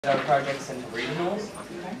our projects into regionals,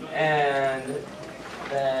 and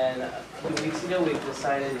then a few weeks ago we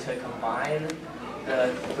decided to combine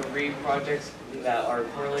the 3 projects that are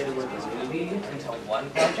correlated with this movie into one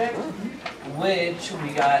project, which we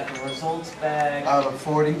got the results back out of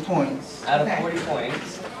 40 points. Out of 40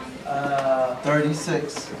 points,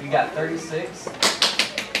 36. We got 36,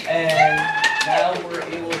 and now we're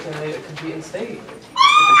able to compete in state.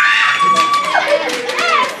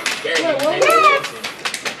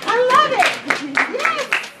 I love it!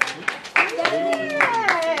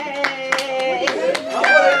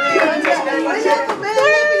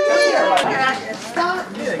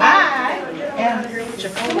 I am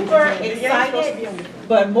super excited,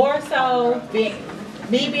 but more so me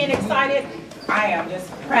being excited, I am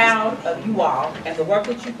just proud of you all and the work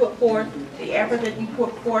that you put forth, the effort that you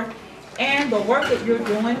put forth, and the work that you're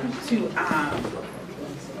doing to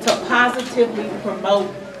positively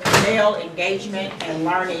promote male engagement and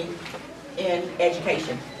learning in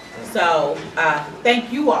education. So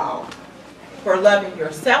thank you all for loving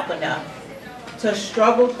yourself enough to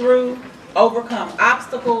struggle through, overcome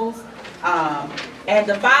obstacles, and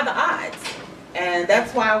defy the odds. And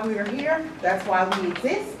that's why we're here. That's why we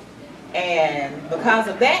exist. And because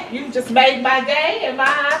of that, you just made my day and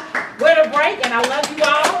my winter break. And I love you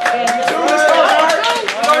all. And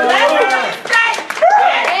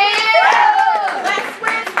let's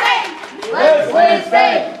win state. Let's win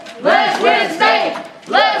state! Let's win state!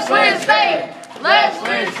 Let's win state! Let's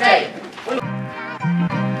win state!